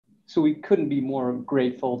So we couldn't be more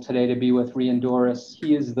grateful today to be with Rian Doris.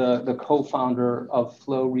 He is the co-founder of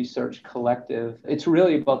Flow Research Collective. It's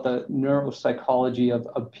really about the neuropsychology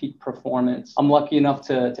of peak performance. I'm lucky enough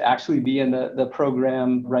to actually be in the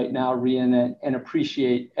program right now, Rian, and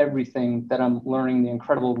appreciate everything that I'm learning, the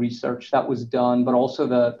incredible research that was done, but also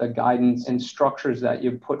the guidance and structures that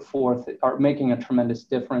you've put forth are making a tremendous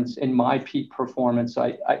difference in my peak performance.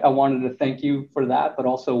 So I wanted to thank you for that, but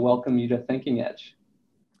also welcome you to Thinking Edge.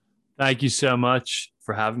 Thank you so much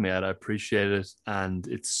for having me, Ed. I appreciate it. And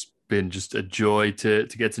it's been just a joy to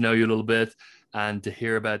get to know you a little bit and to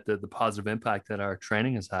hear about the positive impact that our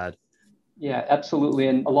training has had. Yeah, absolutely.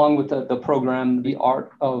 And along with the program, The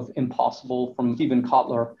Art of Impossible from Steven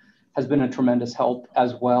Kotler has been a tremendous help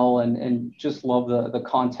as well. And just love the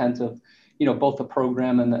content of, both the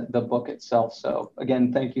program and the book itself. So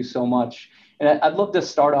again, thank you so much. And I'd love to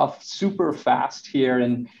start off super fast here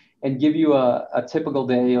and give you a typical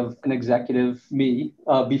day of an executive me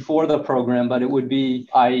before the program, but it would be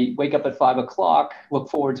I wake up at 5 o'clock,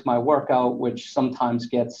 look forward to my workout, which sometimes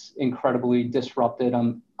gets incredibly disrupted.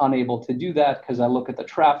 I'm unable to do that because I look at the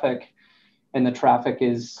traffic and the traffic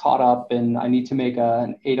is caught up and I need to make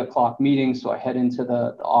an 8 o'clock meeting. So I head into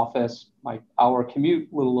the office, my hour commute,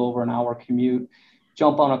 a little over an hour commute,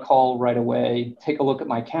 jump on a call right away, take a look at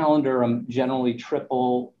my calendar. I'm generally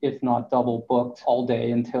triple, if not double booked all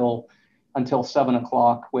day until 7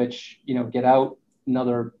 o'clock, which, get out,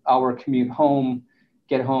 another hour commute home,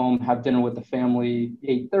 get home, have dinner with the family,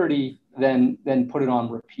 8:30, then put it on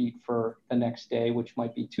repeat for the next day, which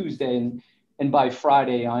might be Tuesday. And by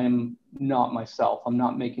Friday, I am not myself. I'm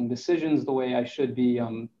not making decisions the way I should be.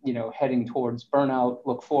 I'm, heading towards burnout.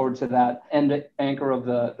 Look forward to that end anchor of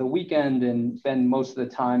the weekend and spend most of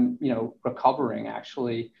the time, recovering.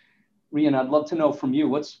 Actually, Rian, I'd love to know from you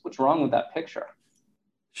what's wrong with that picture.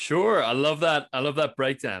 Sure. I love that. I love that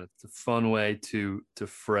breakdown. It's a fun way to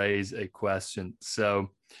phrase a question. So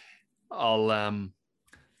I'll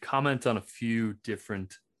comment on a few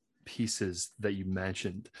different pieces that you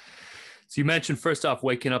mentioned. So you mentioned first off,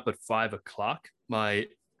 waking up at 5 o'clock. My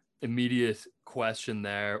immediate question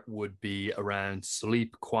there would be around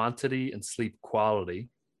sleep quantity and sleep quality.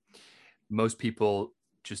 Most people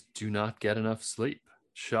just do not get enough sleep.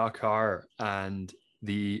 Shock horror. And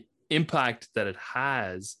the impact that it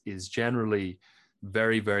has is generally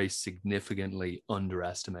very, very significantly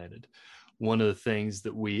underestimated. One of the things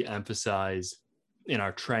that we emphasize in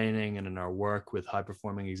our training and in our work with high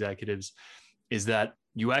performing executives is that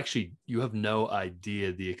you have no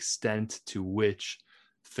idea the extent to which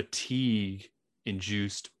fatigue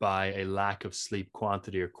induced by a lack of sleep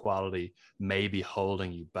quantity or quality may be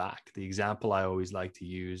holding you back. The example I always like to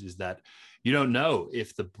use is that you don't know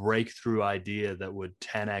if the breakthrough idea that would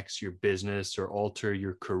 10x your business or alter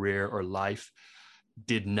your career or life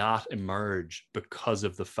did not emerge because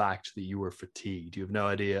of the fact that you were fatigued. You have no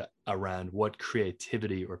idea around what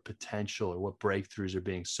creativity or potential or what breakthroughs are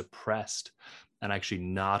being suppressed and actually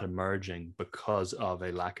not emerging because of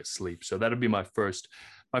a lack of sleep. So that would be my first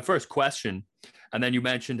question. And then you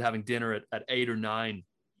mentioned having dinner at 8 or 9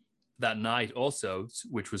 that night also,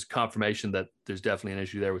 which was confirmation that there's definitely an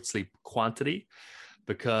issue there with sleep quantity,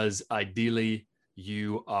 because ideally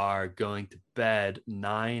you are going to bed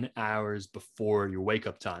 9 hours before your wake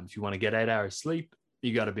up time. If you want to get 8 hours sleep,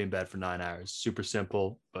 you got to be in bed for 9 hours. Super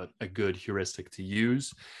simple, but a good heuristic to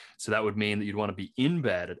use. So that would mean that you'd want to be in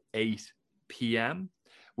bed at 8 p.m.,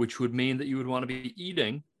 which would mean that you would want to be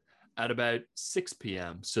eating at about 6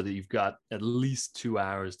 p.m. so that you've got at least 2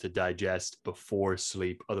 hours to digest before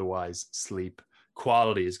sleep. Otherwise, sleep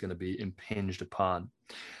quality is going to be impinged upon.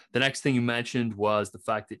 The next thing you mentioned was the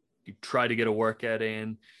fact that you try to get a workout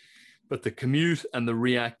in, but the commute and the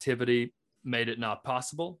reactivity made it not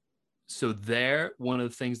possible. So there, one of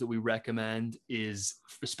the things that we recommend is,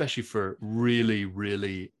 especially for really,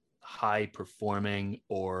 really high performing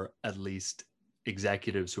or at least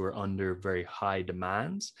executives who are under very high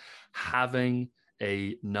demands, having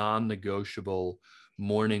a non-negotiable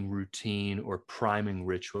morning routine or priming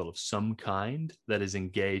ritual of some kind that is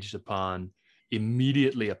engaged upon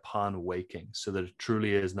immediately upon waking, so that it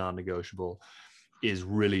truly is non-negotiable, is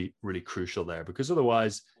really, really crucial there. Because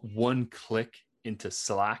otherwise, one click into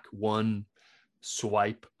Slack, one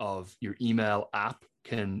swipe of your email app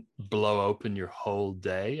can blow open your whole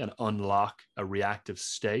day and unlock a reactive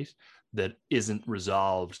state that isn't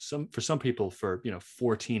resolved. For some people for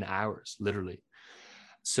 14 hours, literally.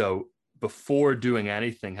 So before doing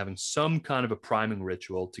anything, having some kind of a priming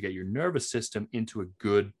ritual to get your nervous system into a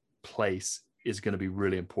good place is going to be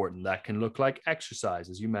really important. That can look like exercise,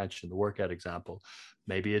 as you mentioned, the workout example.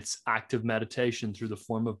 Maybe it's active meditation through the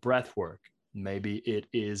form of breath work. Maybe it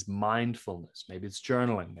is mindfulness. Maybe it's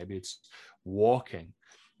journaling. Maybe it's walking.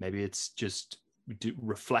 Maybe it's just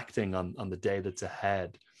reflecting on the day that's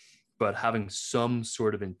ahead. But having some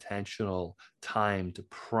sort of intentional time to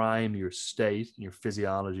prime your state and your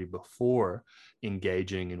physiology before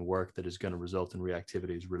engaging in work that is going to result in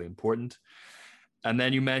reactivity is really important. And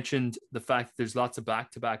then you mentioned the fact that there's lots of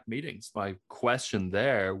back-to-back meetings. My question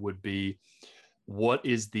there would be, what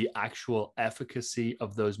is the actual efficacy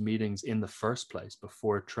of those meetings in the first place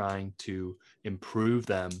before trying to improve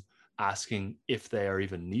them? Asking if they are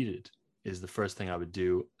even needed is the first thing I would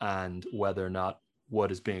do, and whether or not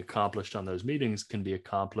what is being accomplished on those meetings can be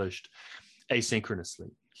accomplished asynchronously.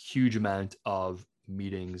 Huge amount of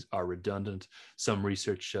meetings are redundant. Some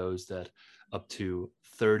research shows that up to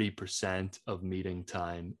 30% of meeting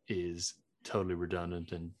time is totally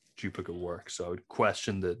redundant and duplicate work. So I would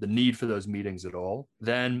question the need for those meetings at all.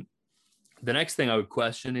 Then the next thing I would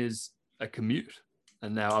question is a commute.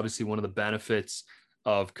 And now obviously one of the benefits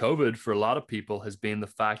of COVID for a lot of people has been the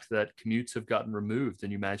fact that commutes have gotten removed.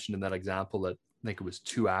 And you mentioned in that example that I think it was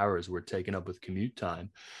 2 hours were taken up with commute time.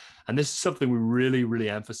 And this is something we really, really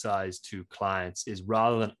emphasize to clients, is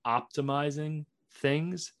rather than optimizing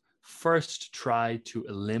things, first try to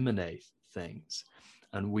eliminate things.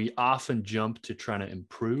 And we often jump to trying to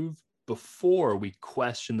improve before we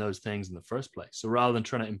question those things in the first place. So rather than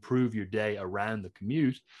trying to improve your day around the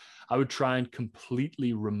commute, I would try and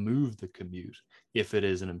completely remove the commute if it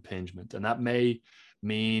is an impingement. And that may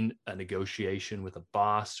mean a negotiation with a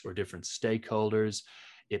boss or different stakeholders.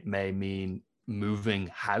 It may mean moving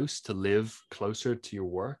house to live closer to your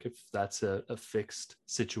work if that's a fixed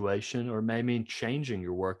situation, or it may mean changing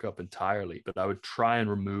your work up entirely. But I would try and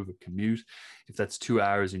remove a commute. If that's 2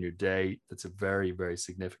 hours in your day, that's a very, very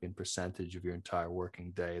significant percentage of your entire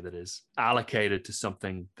working day that is allocated to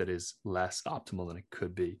something that is less optimal than it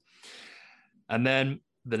could be. And then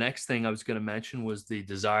the next thing I was going to mention was the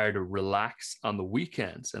desire to relax on the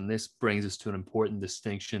weekends. And this brings us to an important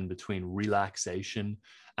distinction between relaxation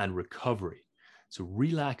and recovery. So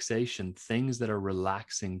relaxation, things that are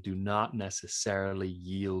relaxing, do not necessarily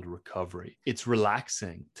yield recovery. It's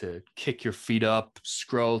relaxing to kick your feet up,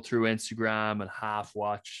 scroll through Instagram and half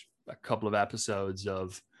watch a couple of episodes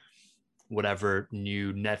of whatever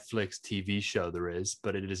new Netflix TV show there is,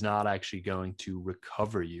 but it is not actually going to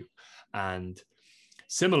recover you. And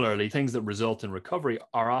similarly, things that result in recovery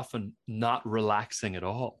are often not relaxing at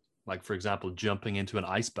all. Like, for example, jumping into an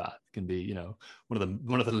ice bath can be, one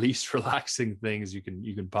of the least relaxing things you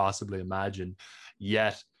can possibly imagine.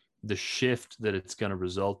 Yet the shift that it's going to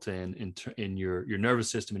result in your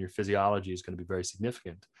nervous system and your physiology is going to be very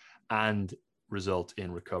significant and result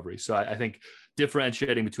in recovery. So I think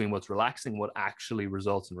differentiating between what's relaxing, what actually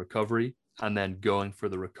results in recovery, and then going for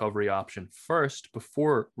the recovery option first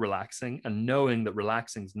before relaxing, and knowing that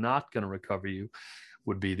relaxing is not going to recover you,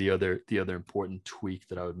 would be the other important tweak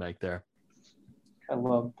that I would make there. I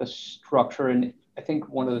love the structure. And I think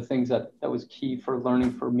one of the things that was key for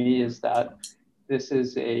learning for me is that this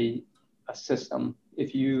is a system.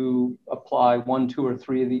 If you apply 1, 2, or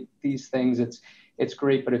 3 of these things, it's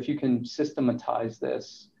great. But if you can systematize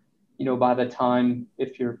this, by the time,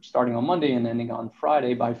 if you're starting on Monday and ending on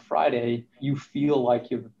Friday, by Friday, you feel like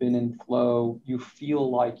you've been in flow. You feel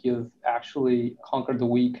like you've actually conquered the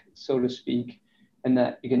week, so to speak, and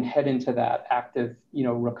that you can head into that active,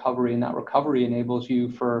 recovery, and that recovery enables you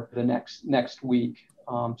for the next week.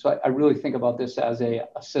 So I really think about this as a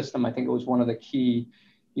system. I think it was one of the key,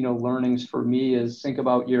 learnings for me is think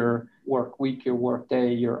about your work week, your work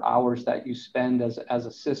day, your hours that you spend as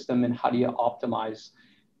a system, and how do you optimize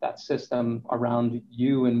that system around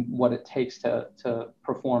you and what it takes to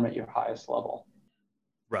perform at your highest level.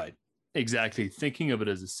 Right. Exactly. Thinking of it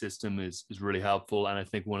as a system is really helpful. And I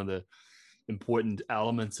think one of the important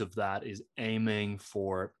elements of that is aiming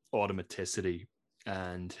for automaticity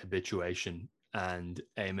and habituation, and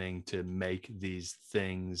aiming to make these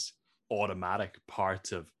things automatic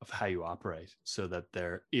parts of how you operate, so that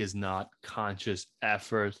there is not conscious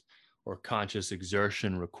effort or conscious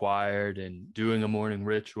exertion required in doing a morning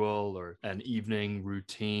ritual or an evening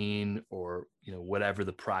routine, or whatever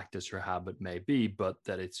the practice or habit may be, but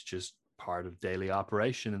that it's just part of daily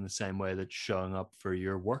operation in the same way that showing up for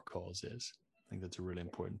your work calls is. I think that's a really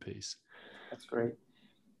important piece. That's great.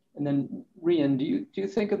 And then, Rian, do you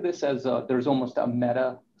think of this as there's almost a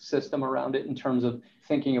meta system around it in terms of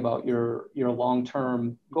thinking about your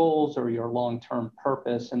long-term goals or your long-term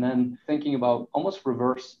purpose, and then thinking about almost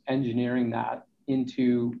reverse engineering that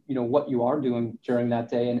into what you are doing during that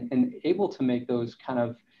day, and able to make those kind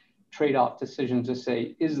of trade-off decisions to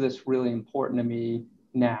say, is this really important to me?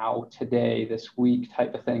 now, today, this week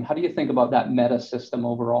type of thing? How do you think about that meta system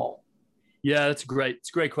overall? Yeah, it's a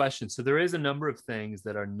great question. So there is a number of things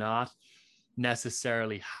that are not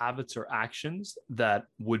necessarily habits or actions that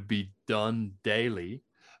would be done daily,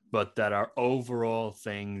 but that are overall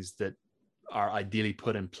things that are ideally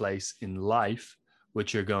put in place in life,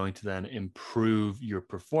 which are going to then improve your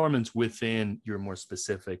performance within your more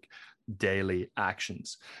specific daily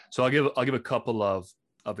actions. So I'll give a couple of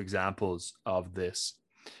examples of this.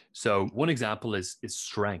 So one example is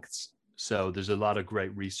strengths. So there's a lot of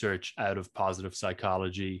great research out of positive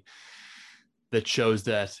psychology that shows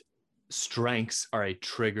that strengths are a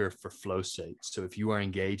trigger for flow states. So if you are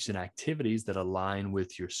engaged in activities that align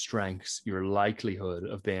with your strengths, your likelihood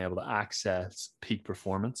of being able to access peak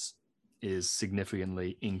performance is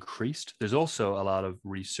significantly increased. There's also a lot of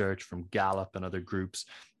research from Gallup and other groups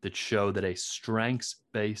that show that a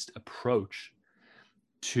strengths-based approach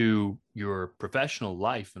to your professional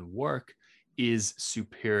life and work is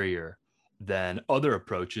superior than other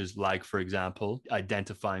approaches, like, for example,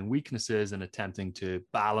 identifying weaknesses and attempting to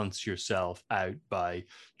balance yourself out by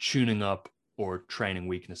tuning up or training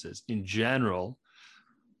weaknesses. In general,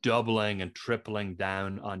 doubling and tripling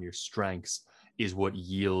down on your strengths is what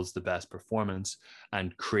yields the best performance,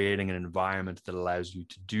 and creating an environment that allows you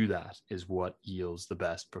to do that is what yields the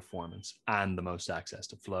best performance and the most access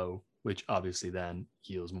to flow, which obviously then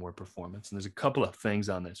yields more performance. And there's a couple of things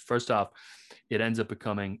on this. First off, it ends up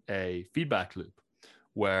becoming a feedback loop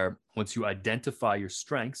where once you identify your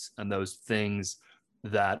strengths and those things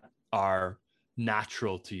that are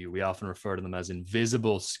natural to you, we often refer to them as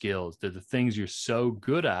invisible skills. They're the things you're so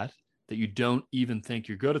good at that you don't even think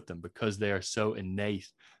you're good at them because they are so innate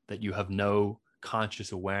that you have no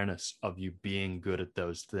conscious awareness of you being good at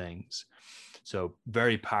those things. So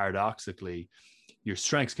very paradoxically, your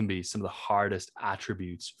strengths can be some of the hardest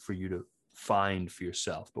attributes for you to find for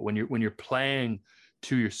yourself. But when you're playing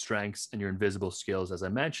to your strengths and your invisible skills, as I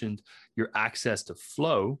mentioned, your access to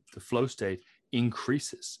flow state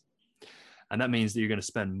increases. And that means that you're going to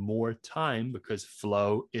spend more time, because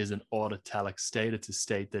flow is an autotelic state. It's a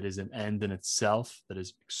state that is an end in itself, that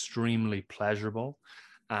is extremely pleasurable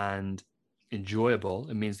and enjoyable.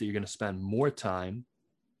 It means that you're going to spend more time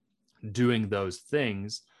doing those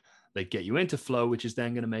things that get you into flow, which is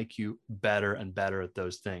then going to make you better and better at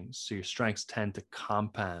those things. So your strengths tend to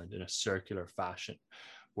compound in a circular fashion,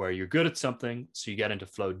 where you're good at something, so you get into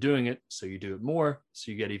flow doing it, so you do it more, so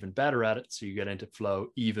you get even better at it, so you get into flow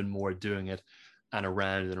even more doing it, and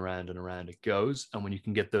around and around and around it goes. And when you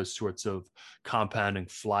can get those sorts of compounding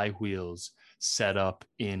flywheels set up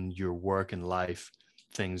in your work and life,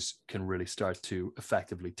 things can really start to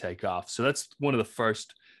effectively take off. So that's one of the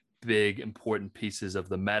first big important pieces of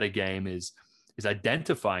the meta game is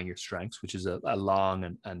identifying your strengths, which is a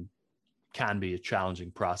long and can be a challenging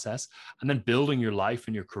process, and then building your life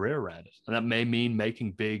and your career around it. And that may mean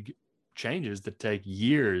making big changes that take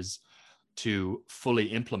years to fully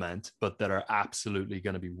implement, but that are absolutely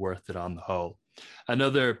going to be worth it on the whole.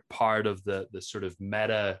 Another part of the sort of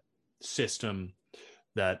meta system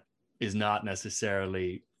that is not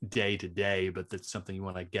necessarily day to day, but that's something you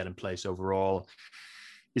want to get in place overall,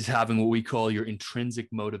 is having what we call your intrinsic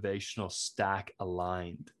motivational stack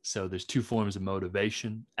aligned. So there's two forms of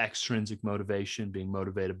motivation: extrinsic motivation, being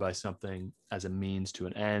motivated by something as a means to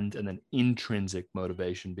an end, and then intrinsic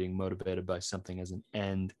motivation, being motivated by something as an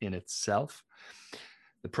end in itself.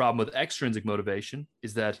 The problem with extrinsic motivation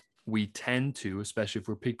is that we tend to, especially if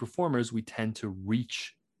we're peak performers, we tend to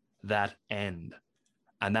reach that end.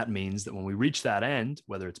 And that means that when we reach that end,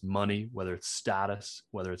 whether it's money, whether it's status,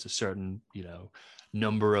 whether it's a certain,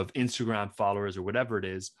 number of Instagram followers or whatever it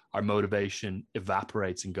is, our motivation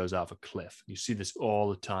evaporates and goes off a cliff. You see this all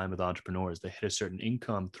the time with entrepreneurs. They hit a certain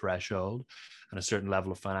income threshold and a certain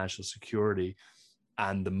level of financial security,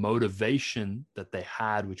 and the motivation that they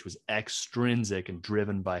had, which was extrinsic and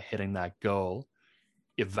driven by hitting that goal,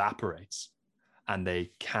 evaporates, and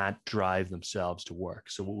they can't drive themselves to work.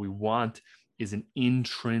 So what we want is an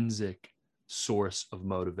intrinsic source of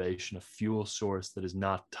motivation, a fuel source that is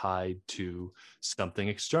not tied to something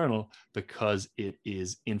external, because it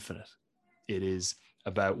is infinite. It is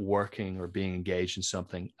about working or being engaged in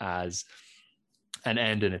something as an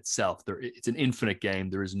end in itself. It's an infinite game.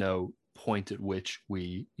 There is no point at which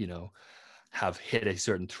we, have hit a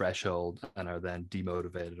certain threshold and are then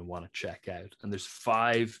demotivated and want to check out. And there's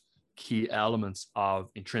 5 key elements of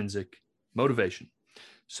intrinsic motivation.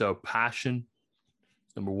 So passion,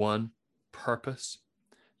 number 1. Purpose,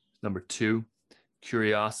 number 2.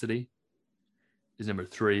 Curiosity is number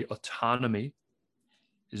 3. Autonomy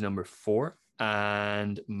is number 4.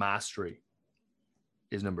 And mastery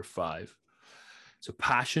is number 5. So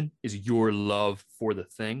passion is your love for the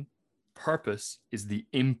thing. Purpose is the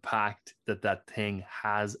impact that that thing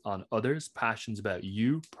has on others. Passion's about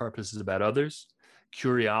you. Purpose is about others.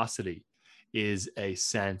 Curiosity is a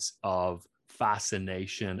sense of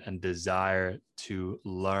fascination and desire to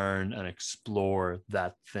learn and explore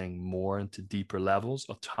that thing more into deeper levels.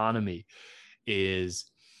 Autonomy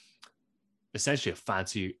is essentially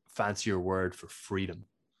a fancier word for freedom.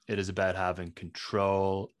 It is about having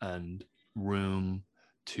control and room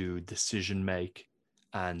to decision make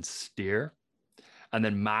and steer. And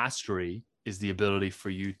then mastery is the ability for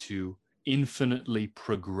you to infinitely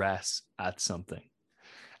progress at something.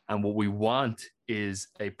 And what we want is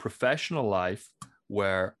a professional life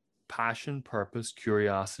where passion, purpose,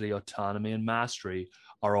 curiosity, autonomy, and mastery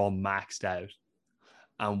are all maxed out.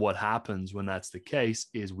 And what happens when that's the case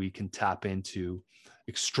is we can tap into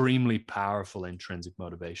extremely powerful intrinsic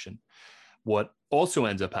motivation. What also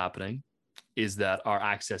ends up happening is that our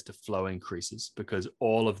access to flow increases, because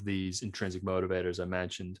all of these intrinsic motivators I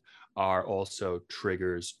mentioned are also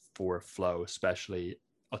triggers for flow, especially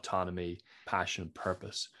autonomy, passion,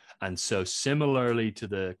 purpose. And so similarly to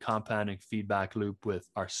the compounding feedback loop with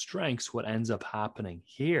our strengths, what ends up happening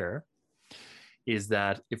here is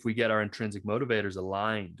that if we get our intrinsic motivators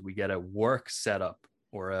aligned, we get a work setup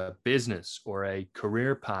or a business or a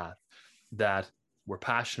career path that we're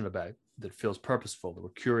passionate about, that feels purposeful, that we're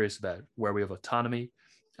curious about, where we have autonomy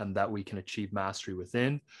and that we can achieve mastery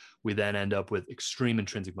within, we then end up with extreme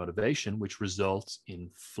intrinsic motivation, which results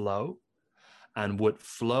in flow. And what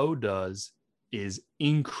flow does is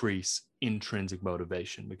increase intrinsic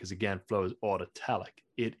motivation, because again, flow is autotelic.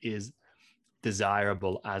 It is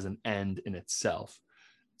desirable as an end in itself.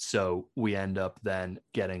 So we end up then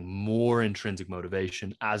getting more intrinsic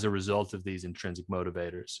motivation as a result of these intrinsic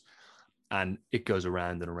motivators. And it goes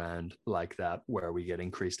around and around like that, where we get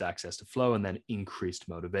increased access to flow and then increased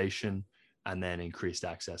motivation, and then increased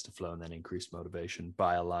access to flow and then increased motivation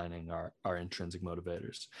by aligning our intrinsic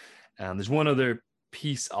motivators. And there's one other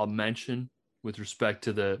piece I'll mention with respect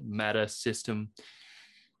to the meta system.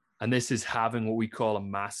 And this is having what we call a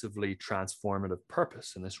massively transformative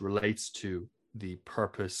purpose. And this relates to the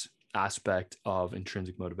purpose aspect of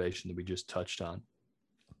intrinsic motivation that we just touched on.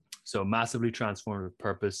 So massively transformative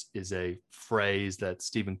purpose is a phrase that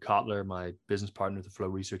Stephen Kotler, my business partner at the Flow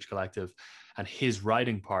Research Collective, and his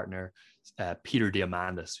writing partner, Peter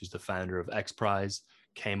Diamandis, who's the founder of XPRIZE,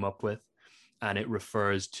 came up with. And it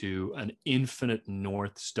refers to an infinite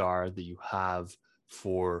North Star that you have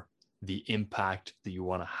for the impact that you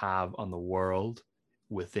want to have on the world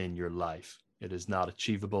within your life. It is not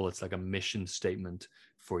achievable. It's like a mission statement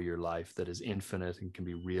for your life that is infinite and can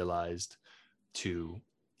be realized to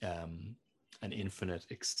an infinite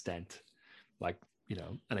extent. Like, you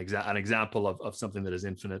know, an example of something that is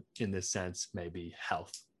infinite in this sense may be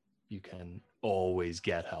health. You can always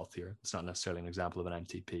get healthier. It's not necessarily an example of an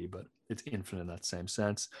MTP, but it's infinite in that same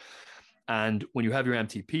sense. And when you have your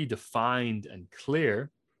MTP defined and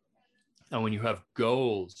clear, and when you have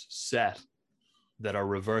goals set that are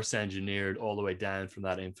reverse engineered all the way down from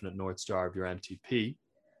that infinite North Star of your MTP,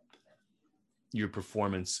 your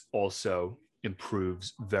performance also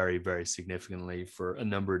improves very, very significantly for a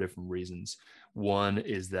number of different reasons. One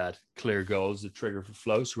is that clear goals, the trigger for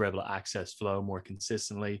flow, so we're able to access flow more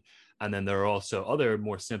consistently. And then there are also other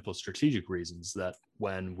more simple strategic reasons that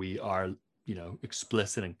when we are, you know,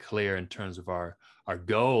 explicit and clear in terms of our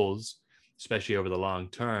goals, especially over the long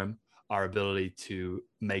term, our ability to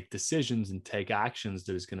make decisions and take actions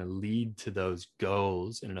that is going to lead to those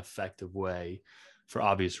goals in an effective way, for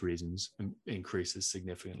obvious reasons, increases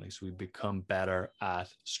significantly. So we become better at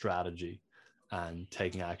strategy and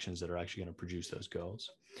taking actions that are actually going to produce those goals.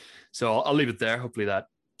 So I'll leave it there. Hopefully that,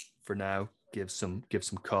 for now, gives some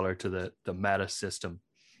color to the meta system.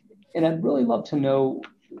 And I'd really love to know,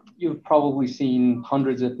 you've probably seen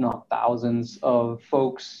hundreds, if not thousands, of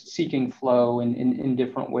folks seeking flow in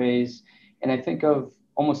different ways. And I think of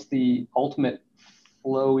almost the ultimate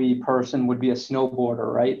flowy person would be a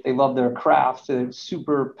snowboarder, right? They love their craft, they're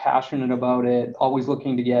super passionate about it, always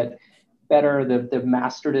looking to get better. They've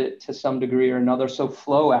mastered it to some degree or another. So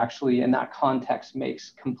flow actually in that context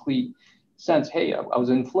makes complete sense. Hey, I was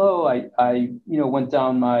in flow. I went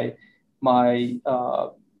down my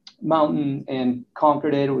mountain and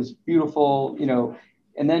conquered it. It was beautiful,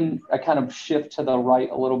 and then I kind of shift to the right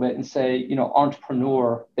a little bit and say,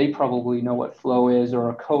 entrepreneur, they probably know what flow is, or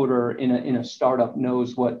a coder in a startup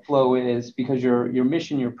knows what flow is, because your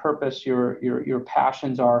mission, your purpose, your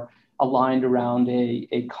passions are aligned around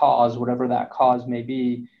a cause, whatever that cause may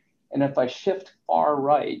be. And if I shift far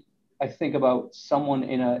right, I think about someone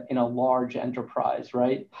in a large enterprise,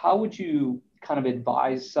 right? How would you kind of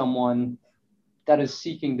advise someone that is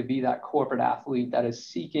seeking to be that corporate athlete, that is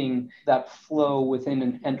seeking that flow within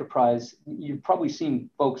an enterprise? You've probably seen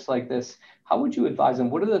folks like this. How would you advise them?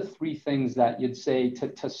 What are the three things that you'd say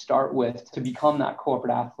to start with to become that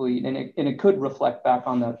corporate athlete? And it could reflect back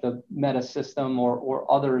on the meta system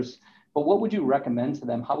or others, but what would you recommend to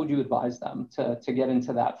them? How would you advise them to get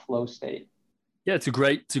into that flow state? Yeah, it's a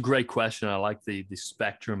great question. I like the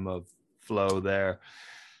spectrum of flow there.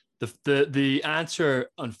 The answer,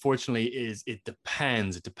 unfortunately, is it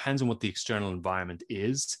depends. It depends on what the external environment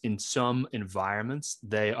is. In some environments,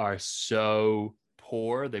 they are so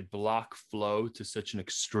poor, they block flow to such an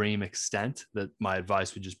extreme extent that my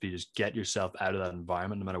advice would just be just get yourself out of that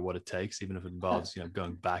environment, no matter what it takes, even if it involves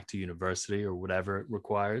going back to university or whatever it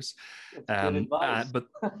requires. But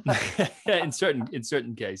in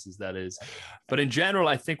certain cases, that is. But in general,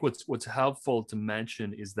 I think what's helpful to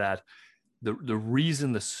mention is that the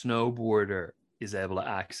reason the snowboarder is able to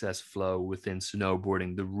access flow within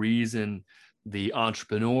snowboarding, the reason the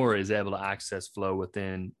entrepreneur is able to access flow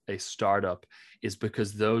within a startup, is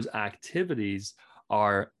because those activities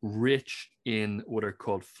are rich in what are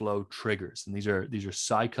called flow triggers. And these are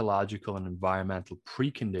psychological and environmental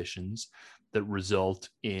preconditions that result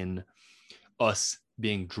in us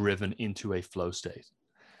being driven into a flow state.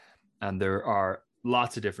 And there are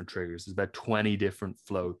lots of different triggers. There's about 20 different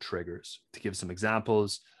flow triggers. To give some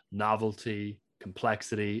examples: novelty,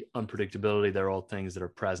 complexity, unpredictability. They're all things that are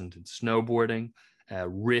present in snowboarding.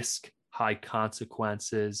 Risk, high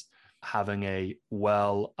consequences, having a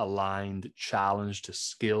well-aligned challenge to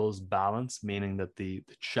skills balance, meaning that the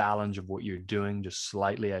challenge of what you're doing just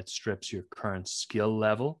slightly outstrips your current skill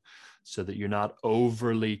level so that you're not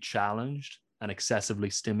overly challenged and excessively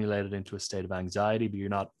stimulated into a state of anxiety, but you're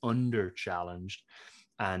not under challenged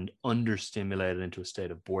and understimulated into a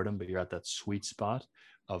state of boredom, but you're at that sweet spot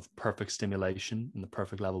of perfect stimulation and the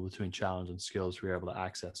perfect level between challenge and skills where you're able to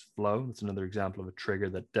access flow. That's another example of a trigger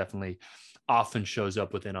that definitely often shows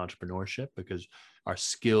up within entrepreneurship, because our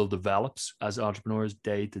skill develops as entrepreneurs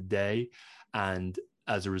day to day. And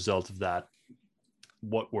as a result of that,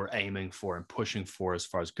 what we're aiming for and pushing for as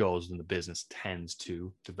far as goals in the business tends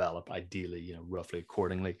to develop, ideally, roughly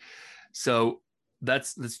accordingly. So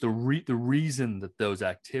that's the reason that those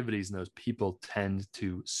activities and those people tend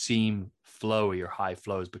to seem flowy or high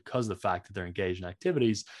flows, because of the fact that they're engaged in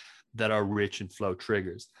activities that are rich in flow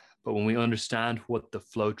triggers. But when we understand what the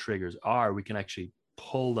flow triggers are, we can actually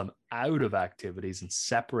pull them out of activities and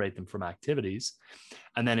separate them from activities,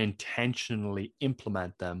 and then intentionally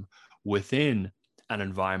implement them within an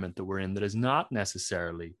environment that we're in that is not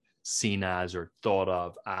necessarily seen as or thought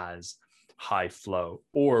of as high flow,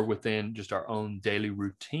 or within just our own daily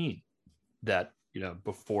routine that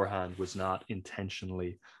beforehand was not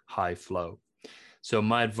intentionally high flow. So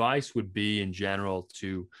my advice would be, in general,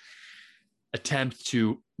 to attempt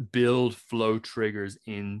to build flow triggers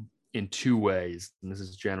in two ways. And this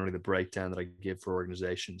is generally the breakdown that I give for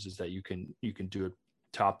organizations, is that you can do it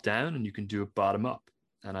top down and you can do it bottom up.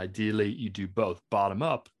 And ideally, you do both. Bottom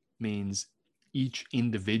up means each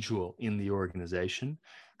individual in the organization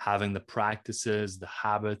having the practices, the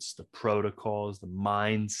habits, the protocols, the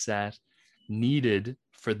mindset needed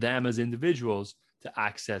for them as individuals to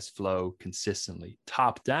access flow consistently.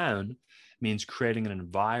 Top down means creating an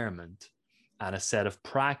environment and a set of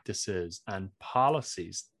practices and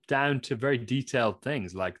policies, down to very detailed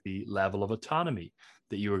things like the level of autonomy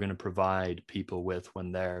that you are going to provide people with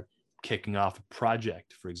when they're kicking off a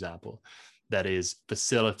project, for example, that is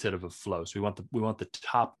facilitative of flow. So we want the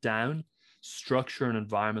top down structure and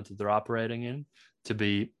environment that they're operating in to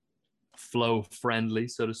be flow friendly,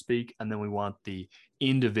 so to speak. And then we want the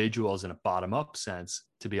individuals, in a bottom up sense,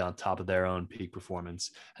 to be on top of their own peak performance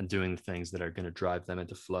and doing the things that are going to drive them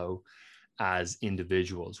into flow as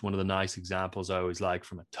individuals. One of the nice examples I always like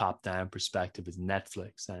from a top down perspective is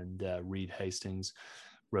Netflix. And Reed Hastings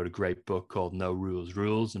wrote a great book called No Rules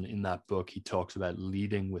Rules. And in that book, he talks about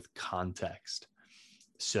leading with context.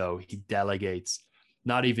 So he delegates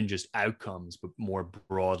not even just outcomes, but more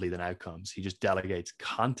broadly than outcomes. He just delegates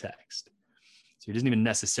context. So he doesn't even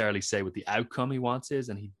necessarily say what the outcome he wants is.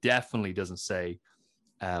 And he definitely doesn't say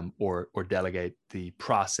or delegate the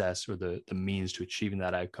process or the means to achieving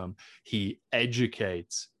that outcome. He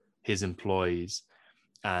educates his employees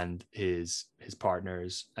and his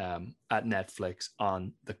partners at Netflix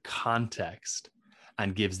on the context,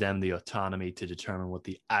 and gives them the autonomy to determine what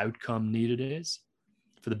the outcome needed is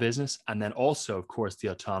for the business. And then also, of course, the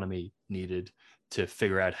autonomy needed to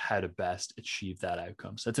figure out how to best achieve that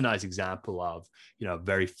outcome. So that's a nice example of, a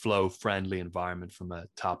very flow friendly environment from a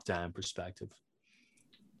top down perspective.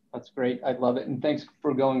 That's great. I love it. And thanks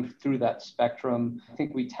for going through that spectrum. I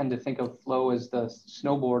think we tend to think of flow as the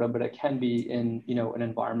snowboarder, but it can be in, an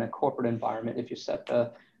environment, corporate environment, if you set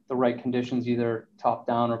the right conditions, either top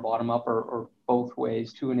down or bottom up or both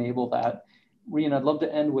ways to enable that. Rian, I'd love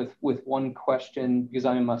to end with one question because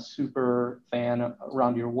I'm a super fan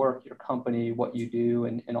around your work, your company, what you do,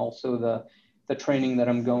 and also the training that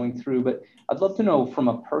I'm going through. But I'd love to know from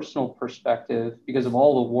a personal perspective, because of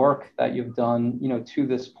all the work that you've done, to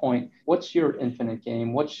this point, what's your infinite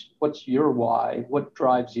game? What's your why? What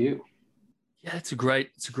drives you? Yeah, it's a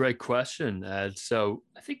great question. So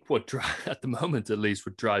I think at the moment, at least,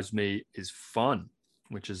 what drives me is fun,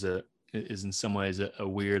 which is in some ways a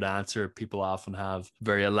weird answer. People often have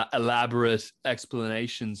very elaborate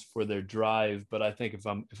explanations for their drive, but I think if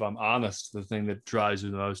I'm honest, the thing that drives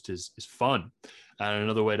me the most is fun. And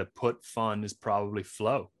another way to put fun is probably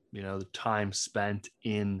flow. The time spent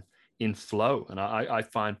in flow, and I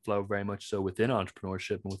find flow very much so within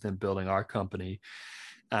entrepreneurship and within building our company.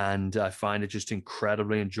 And I find it just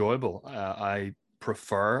incredibly enjoyable. I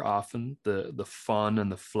prefer often the fun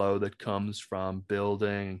and the flow that comes from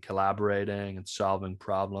building and collaborating and solving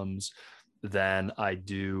problems than I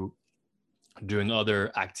do doing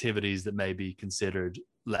other activities that may be considered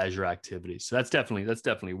leisure activities. So that's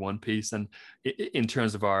definitely one piece. And in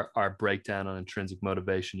terms of our breakdown on intrinsic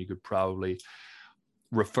motivation, you could probably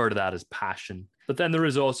refer to that as passion. But then there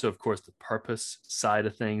is also, of course, the purpose side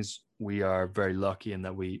of things. We are very lucky in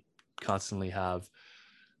that we constantly have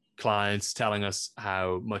clients telling us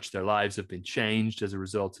how much their lives have been changed as a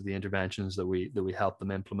result of the interventions that we help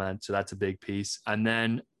them implement. So that's a big piece. And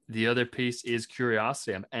then the other piece is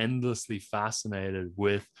curiosity. I'm endlessly fascinated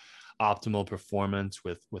with optimal performance,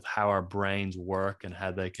 with how our brains work and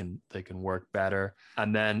how they can work better.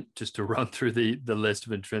 And then just to run through the list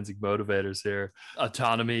of intrinsic motivators here,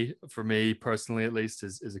 autonomy for me personally, at least,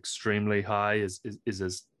 is extremely high, is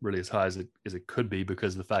as really as high as it could be,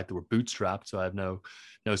 because of the fact that we're bootstrapped. So I have no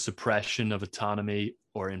suppression of autonomy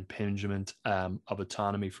or impingement of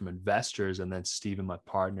autonomy from investors. And then Stephen, my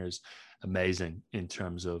partner's amazing in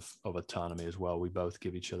terms of autonomy as well. We both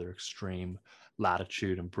give each other extreme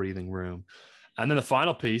latitude and breathing room. And then the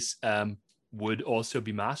final piece would also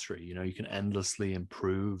be mastery. You can endlessly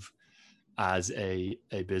improve as a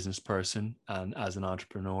business person and as an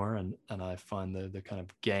entrepreneur. And I find the kind of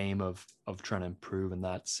game of trying to improve in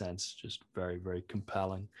that sense just very, very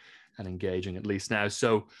compelling and engaging, at least now.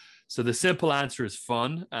 So the simple answer is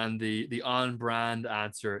fun, and the on-brand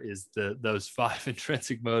answer is those 5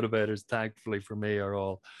 intrinsic motivators, thankfully for me, are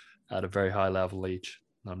all at a very high level each.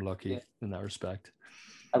 I'm lucky in that respect.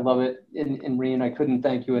 I love it. And Rian, I couldn't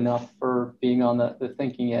thank you enough for being on the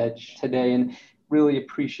thinking edge today, and really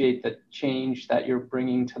appreciate the change that you're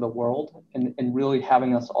bringing to the world, and really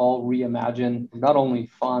having us all reimagine not only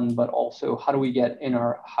fun, but also how do we get in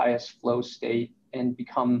our highest flow state and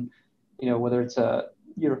become, whether it's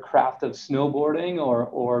your craft of snowboarding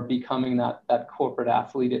or becoming that corporate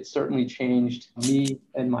athlete. It certainly changed me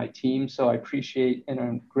and my team. So I appreciate and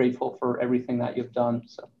I'm grateful for everything that you've done.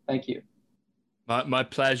 So thank you. My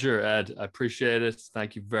pleasure, Ed. I appreciate it.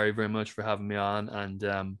 Thank you very, very much for having me on.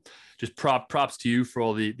 And just props to you for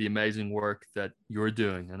all the amazing work that you're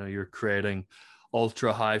doing. I know you're creating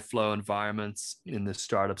ultra high flow environments in the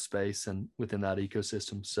startup space and within that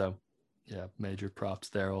ecosystem. So yeah, major props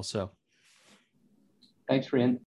there also. Thanks, Rian.